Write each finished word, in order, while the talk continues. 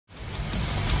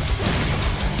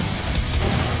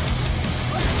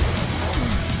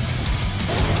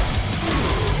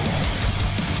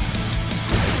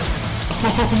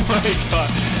Oh my god.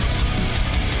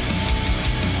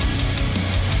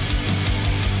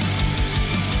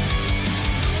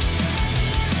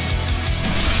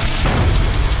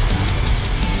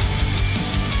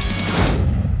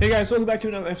 Hey guys, welcome back to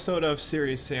another episode of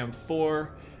Serious Sam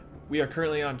 4. We are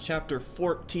currently on chapter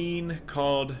 14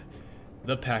 called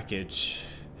The Package.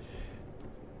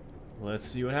 Let's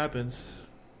see what happens.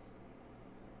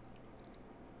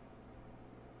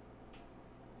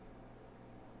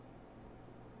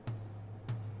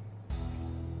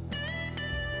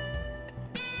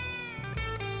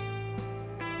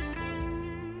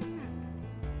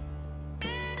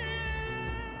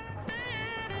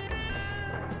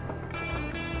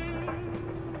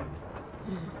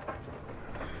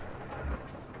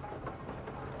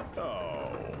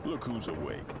 Look who's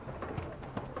awake.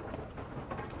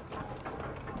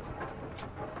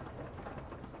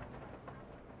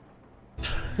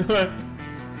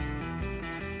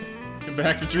 Get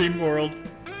back to Dream World.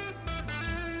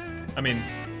 I mean,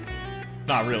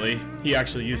 not really. He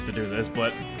actually used to do this,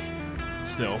 but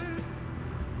still.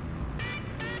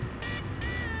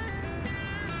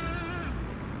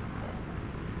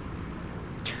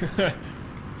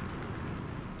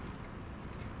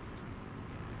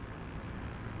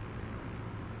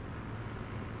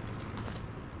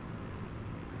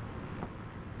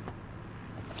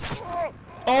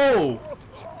 Oh!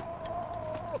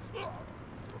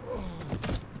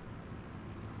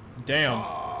 Damn.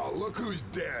 Oh, look who's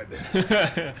dead.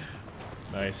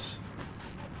 Nice.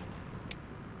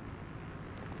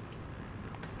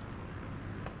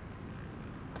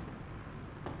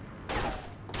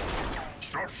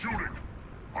 Stop shooting.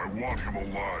 I want him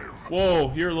alive.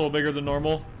 Whoa, you're a little bigger than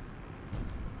normal.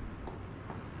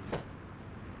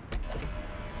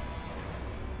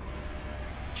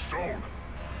 Stone,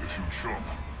 if you jump,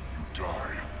 you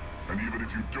die. And even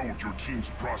if you don't, your team's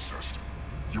processed.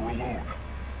 You're alone.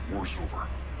 War's over.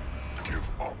 Give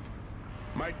up.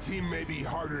 My team may be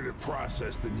harder to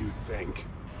process than you think.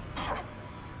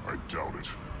 I doubt it.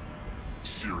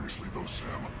 Seriously though,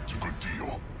 Sam, it's a good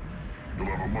deal. You'll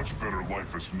have a much better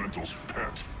life as Mental's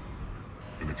pet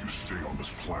than if you stay on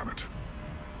this planet.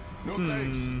 No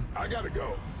thanks. I gotta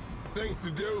go. Things to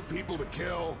do, people to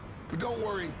kill. But don't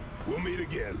worry, we'll meet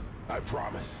again. I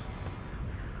promise.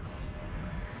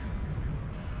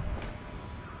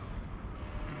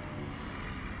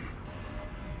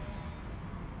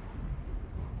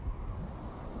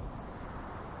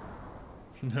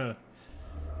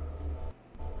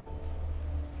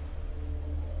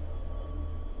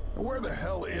 Where the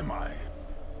hell am I?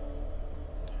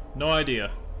 No idea.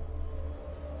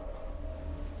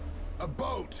 A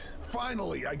boat!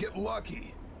 Finally, I get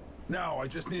lucky. Now I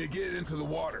just need to get it into the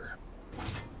water.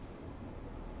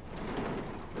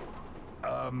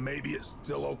 Maybe it's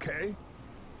still okay?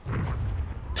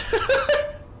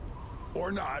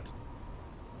 Or not.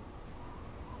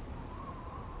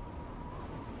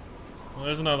 Well,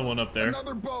 there's another one up there.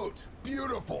 Another boat!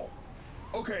 Beautiful!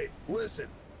 Okay, listen.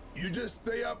 You just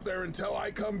stay up there until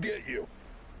I come get you.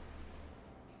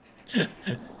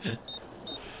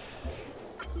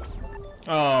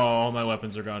 Oh, my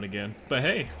weapons are gone again. But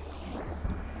hey,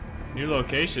 new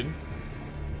location.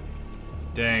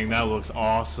 Dang, that looks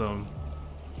awesome.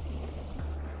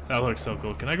 That looks so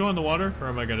cool. Can I go in the water, or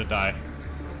am I gonna die?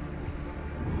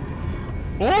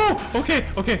 Oh, okay.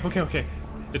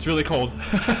 It's really cold.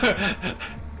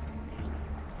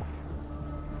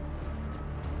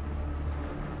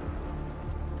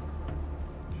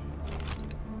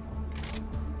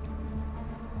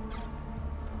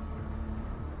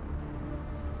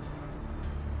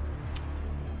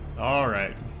 All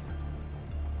right.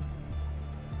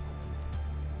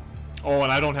 Oh,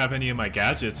 and I don't have any of my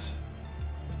gadgets.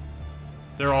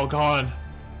 They're all gone.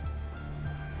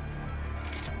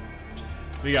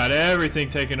 We got everything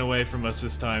taken away from us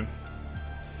this time.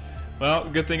 Well,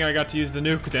 good thing I got to use the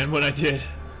nuke then when I did.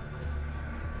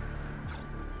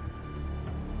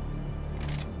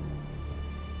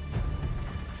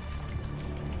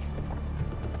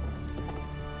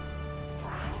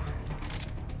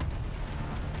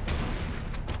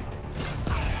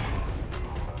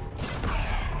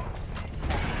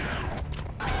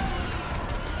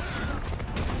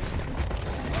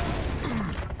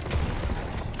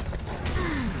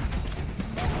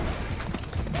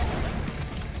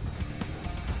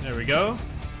 There we go.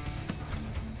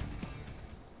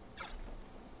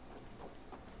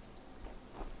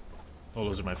 Oh,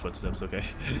 those are my footsteps, okay.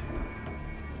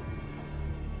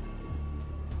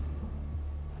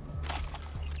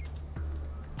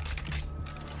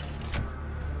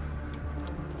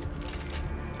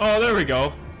 Oh, there we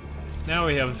go. Now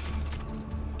we have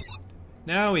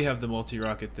Now we have the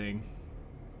multi-rocket thing.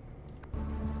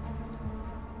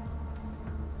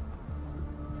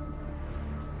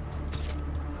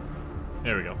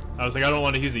 There we go. I was like, I don't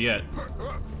want to use it yet.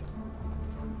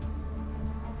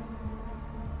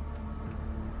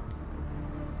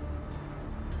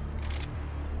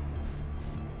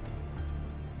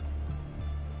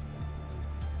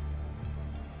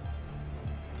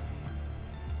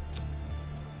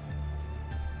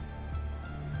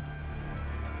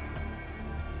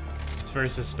 It's very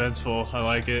suspenseful. I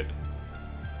like it.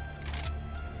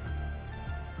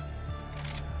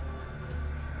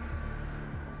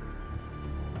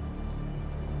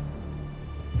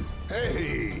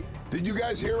 Hey! Did you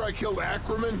guys hear I killed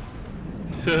Ackerman?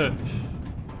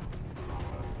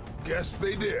 Guess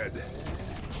they did.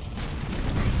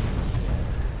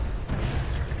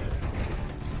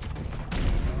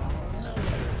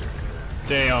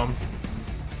 Damn.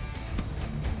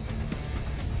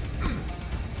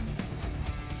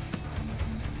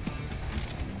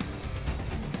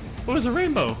 What was a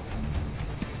rainbow?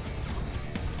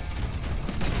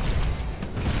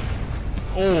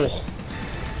 Oh.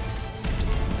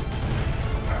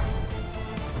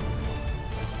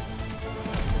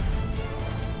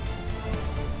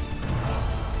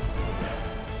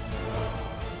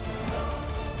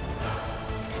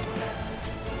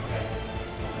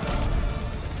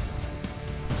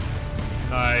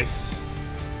 Nice.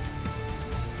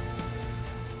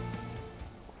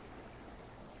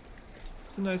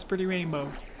 It's a nice pretty rainbow.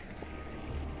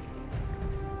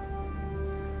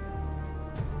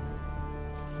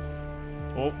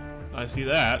 Oh, I see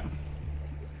that.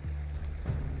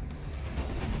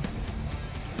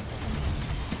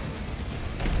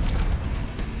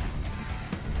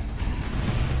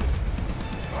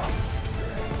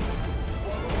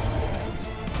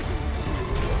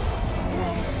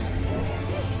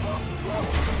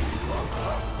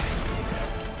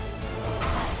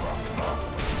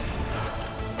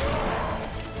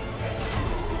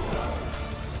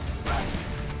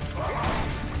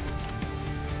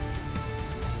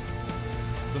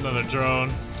 It's another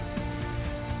drone.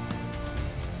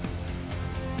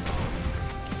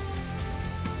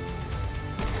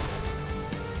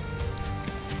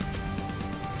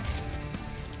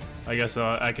 I guess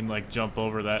I can like jump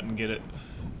over that and get it.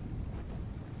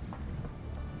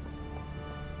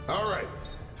 All right,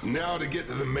 now to get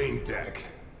to the main deck.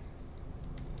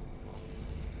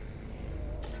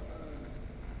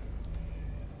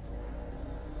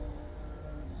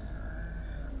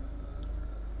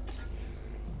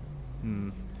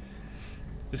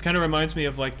 This kind of reminds me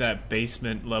of like that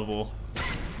basement level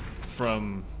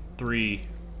from 3.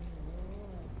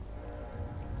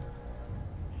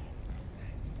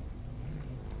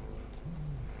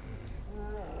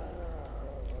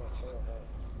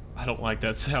 I don't like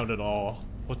that sound at all.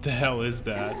 What the hell is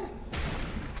that?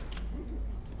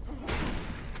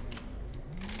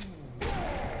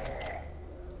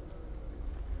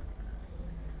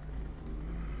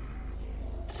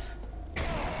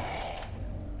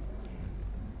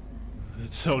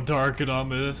 It's so dark and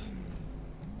ominous.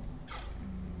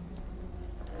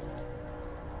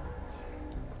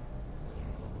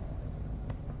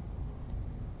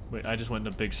 Wait, I just went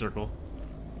in a big circle.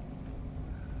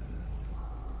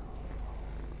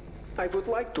 I would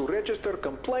like to register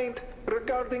complaint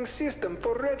regarding system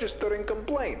for registering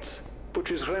complaints,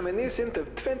 which is reminiscent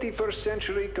of 21st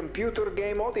century computer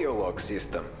game audio log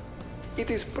system. It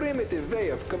is primitive way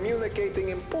of communicating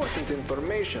important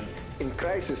information in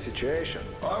crisis situation.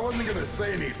 I wasn't gonna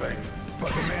say anything,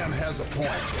 but the man has a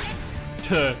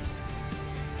point.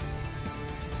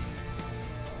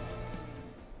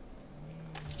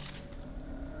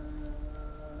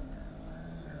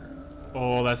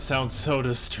 Oh, that sounds so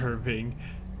disturbing.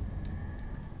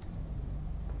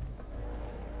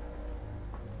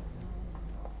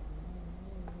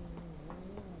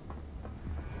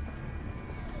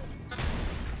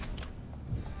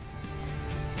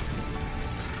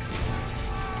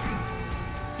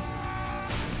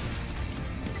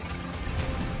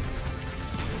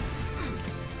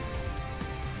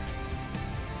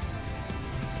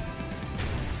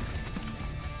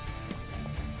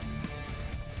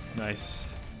 Nice.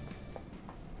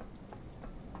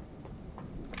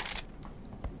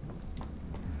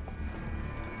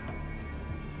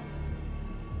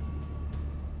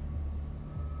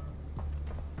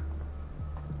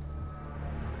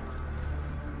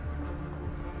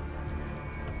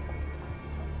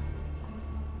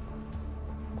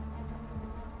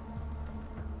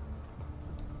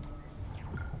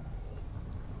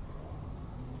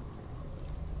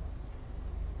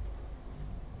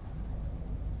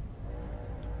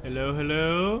 Hello,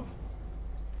 hello?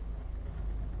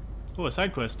 Oh, a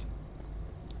side quest.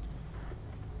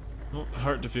 Oh,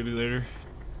 heart defibrillator.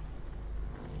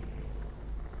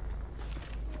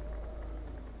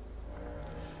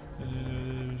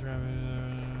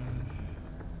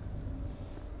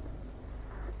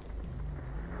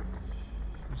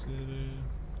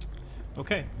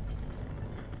 Okay.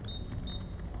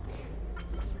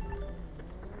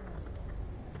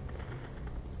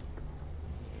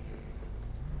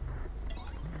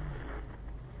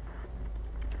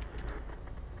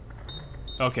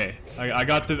 Okay, I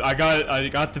got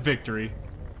the victory.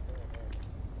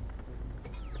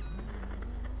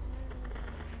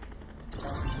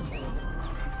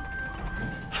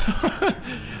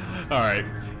 All right.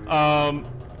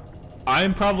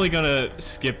 I'm probably gonna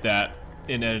skip that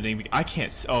in editing. I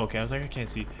can't. Oh, okay. I was like, I can't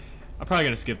see. I'm probably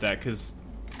gonna skip that because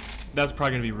that's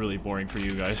probably gonna be really boring for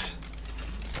you guys.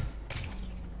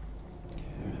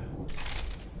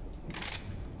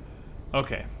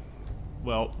 Okay.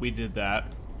 Well, we did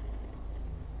that.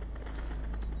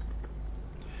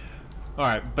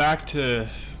 Alright, back to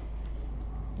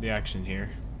the action here.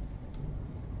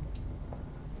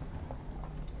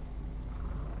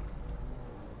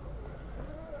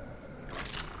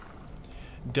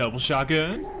 Double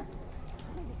shotgun.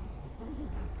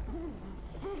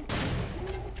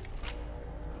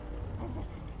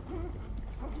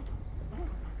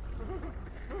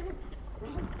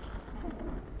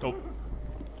 Oh.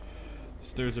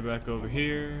 Stairs are back over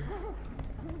here.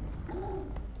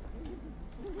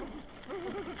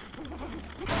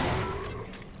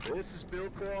 This is Bill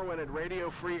Corwin at Radio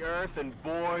Free Earth, and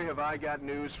boy, have I got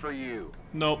news for you.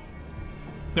 Nope.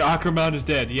 The Ackermount is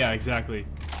dead. Yeah, exactly.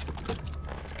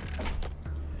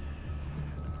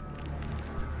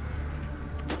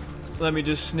 Let me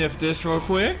just sniff this real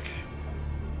quick.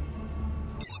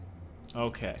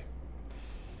 Okay.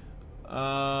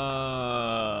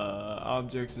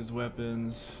 Objects as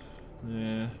weapons.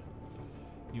 Yeah.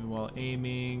 Even while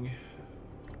aiming.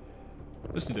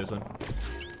 Let's do this one.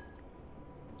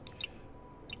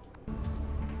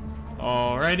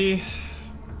 Alrighty.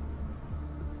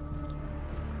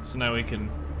 So now we can...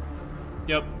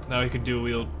 Yep, now we can dual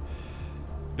wield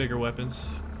bigger weapons.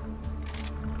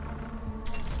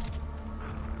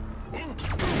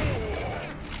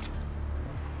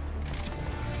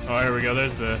 Oh, here we go,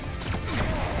 there's the...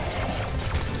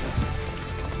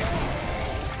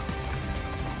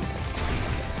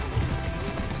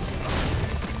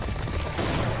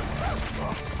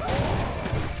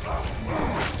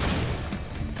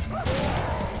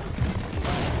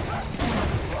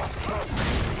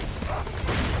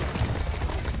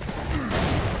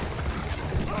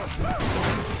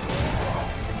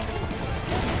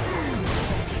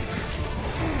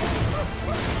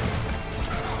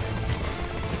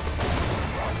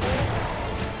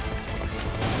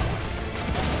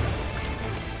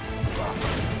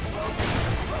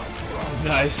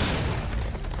 Nice.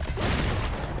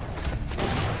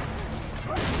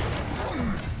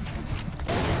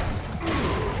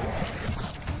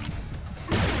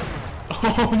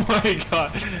 Oh my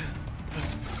god.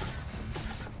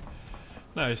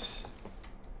 Nice.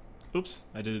 Oops,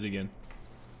 I did it again.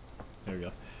 There we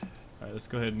go. Alright, let's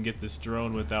go ahead and get this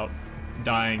drone without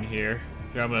dying here.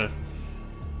 Here, I'm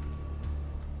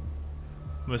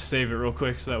gonna save it real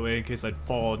quick so that way in case I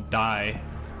fall and die.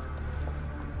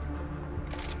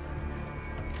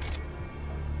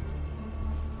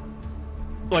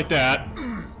 Like that.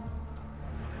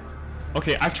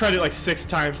 Okay, I've tried it like 6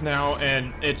 times now,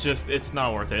 and it's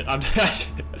not worth it. I'm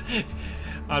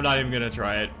not even gonna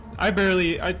try it.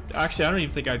 Actually, I don't even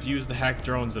think I've used the hacked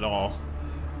drones at all.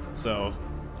 So,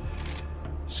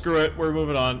 screw it, we're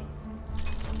moving on.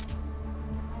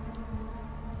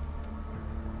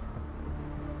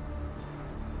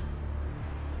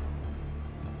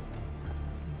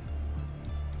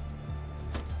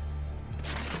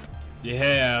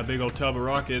 Yeah, big old tub of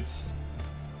rockets.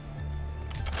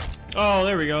 Oh,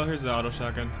 there we go. Here's the auto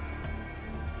shotgun.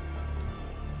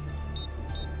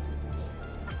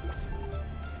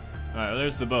 Alright,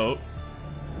 there's the boat.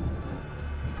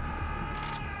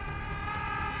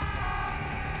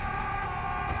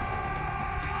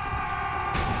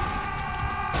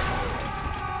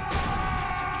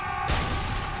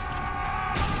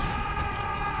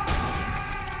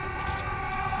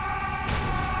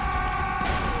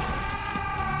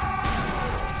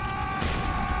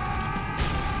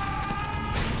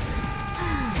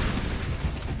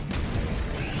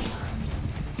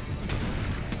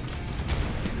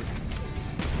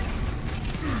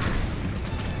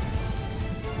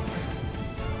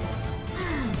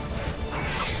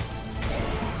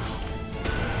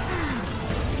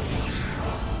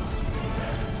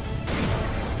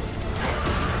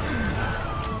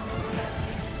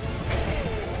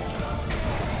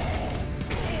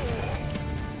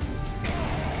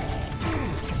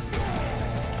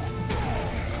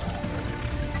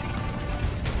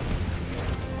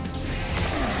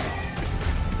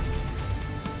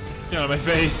 Get out of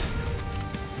my face.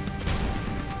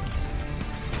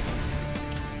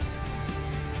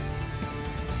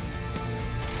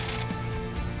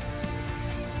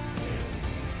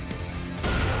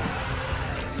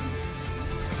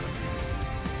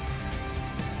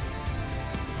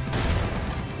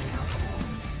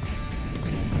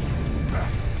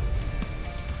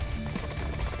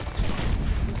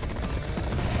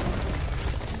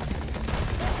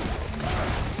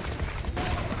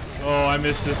 Oh, I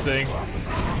missed this thing.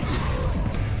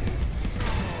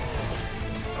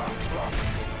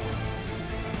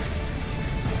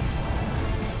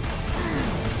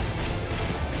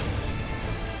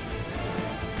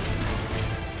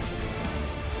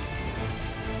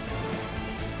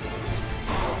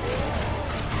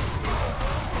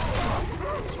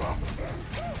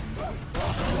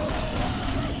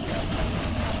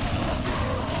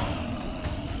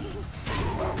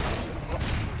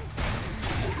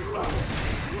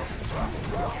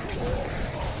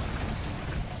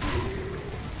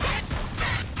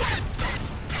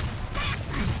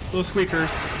 Little squeakers.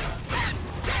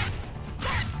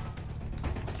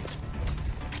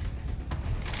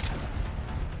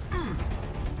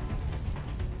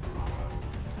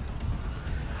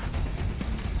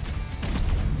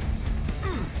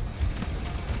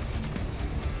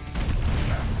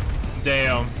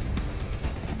 Damn.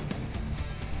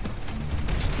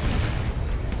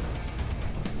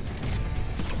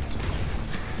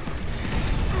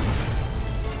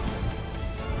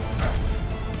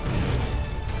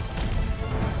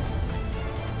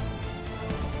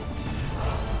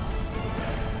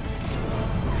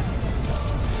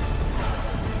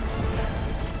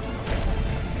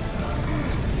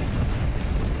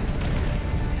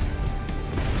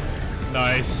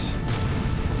 Nice.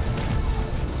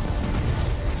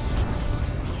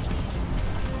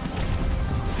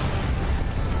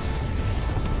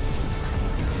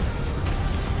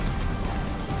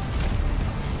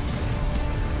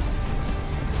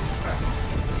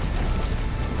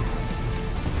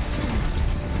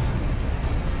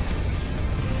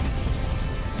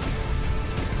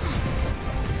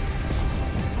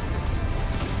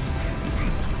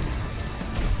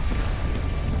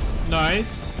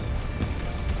 Nice.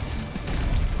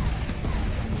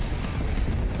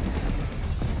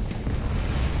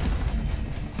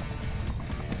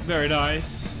 Very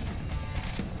nice.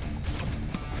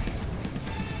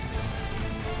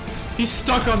 He's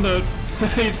stuck on the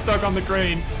he's stuck on the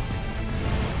crane.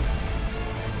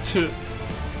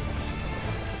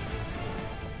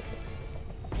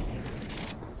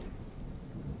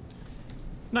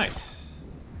 Nice.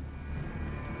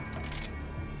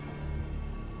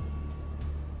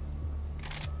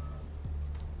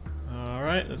 All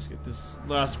right, let's get this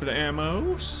last bit of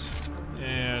ammo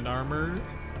and armor.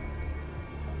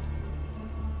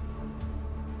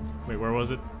 Wait, where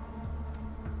was it?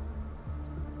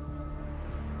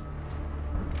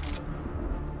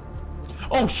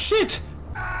 Oh shit!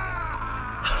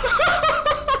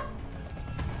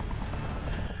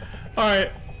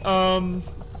 Alright,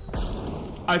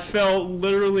 I fell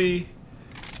literally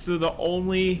through the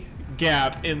only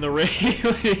gap in the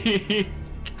railing.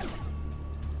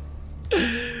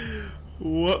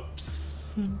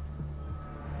 Whoops.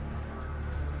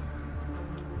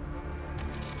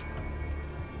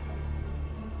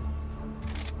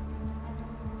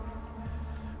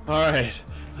 Alright,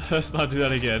 let's not do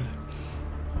that again.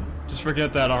 Just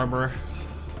forget that armor.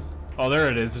 Oh,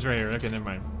 there it is. It's right here. Okay, never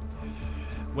mind.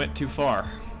 Went too far.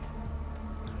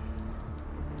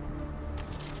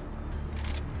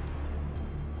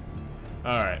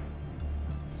 Alright.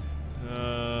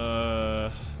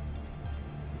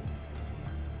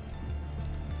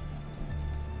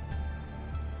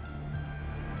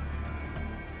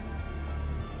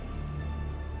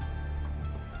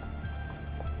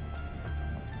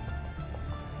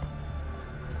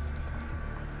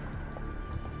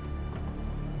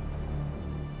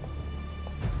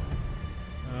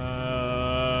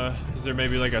 Is there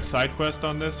maybe like a side quest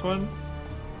on this one?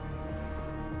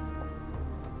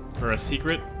 Or a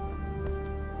secret?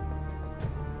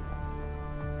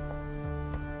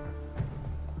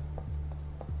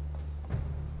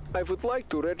 I would like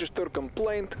to register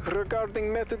complaint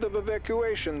regarding method of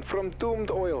evacuation from doomed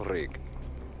oil rig.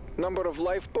 Number of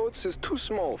lifeboats is too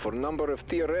small for number of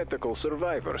theoretical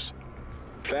survivors.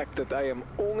 Fact that I am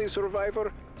only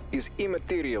survivor is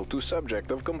immaterial to subject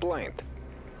of complaint.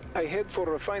 I head for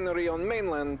refinery on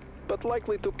mainland, but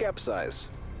likely to capsize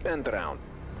and drown.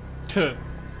 Okay.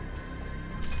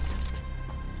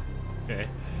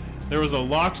 There was a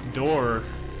locked door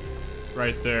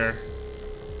right there.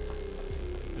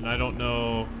 And I don't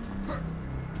know.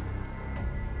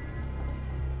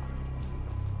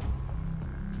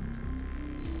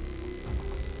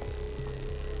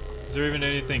 Is there even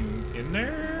anything in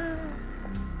there?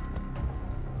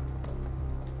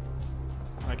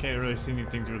 I can't really see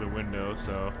anything through the window,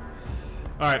 so...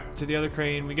 Alright, to the other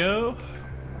crane we go.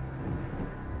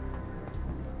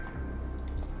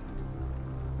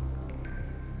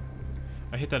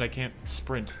 I hate that I can't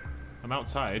sprint. I'm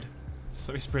outside. Just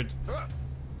let me sprint.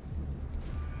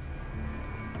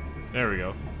 There we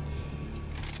go.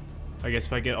 I guess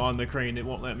if I get on the crane, it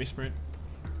won't let me sprint.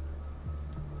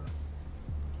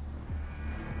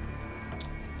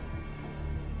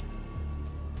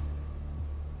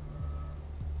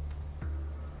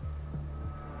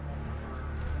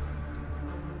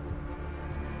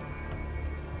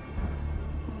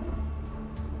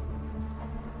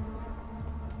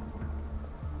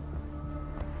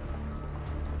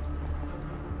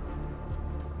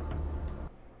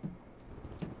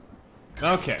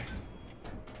 Okay.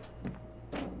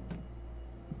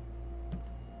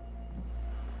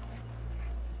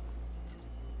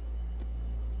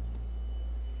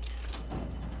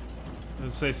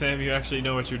 Let's say, Sam, you actually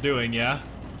know what you're doing, yeah?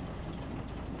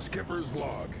 Skipper's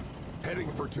log.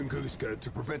 Heading for Tunguska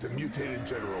to prevent a mutated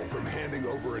general from handing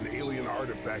over an alien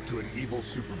artifact to an evil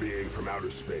super being from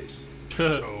outer space.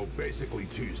 So, basically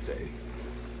Tuesday.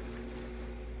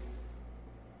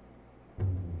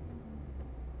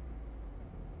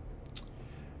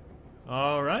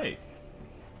 All right.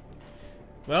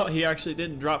 Well, he actually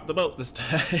didn't drop the boat this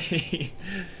time.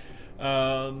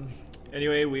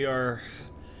 Anyway, we are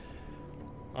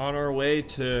on our way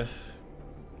to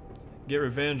get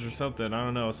revenge or something. I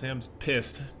don't know. Sam's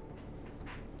pissed.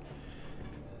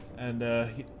 And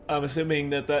I'm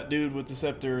assuming that that dude with the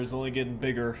scepter is only getting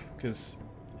bigger, because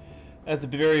at the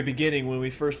very beginning when we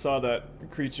first saw that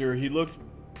creature, he looked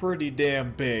pretty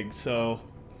damn big, so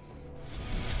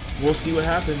we'll see what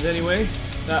happens. Anyway,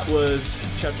 that was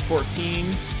chapter 14.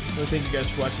 Well, thank you guys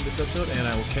for watching this episode, and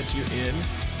I will catch you in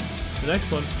the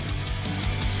next one.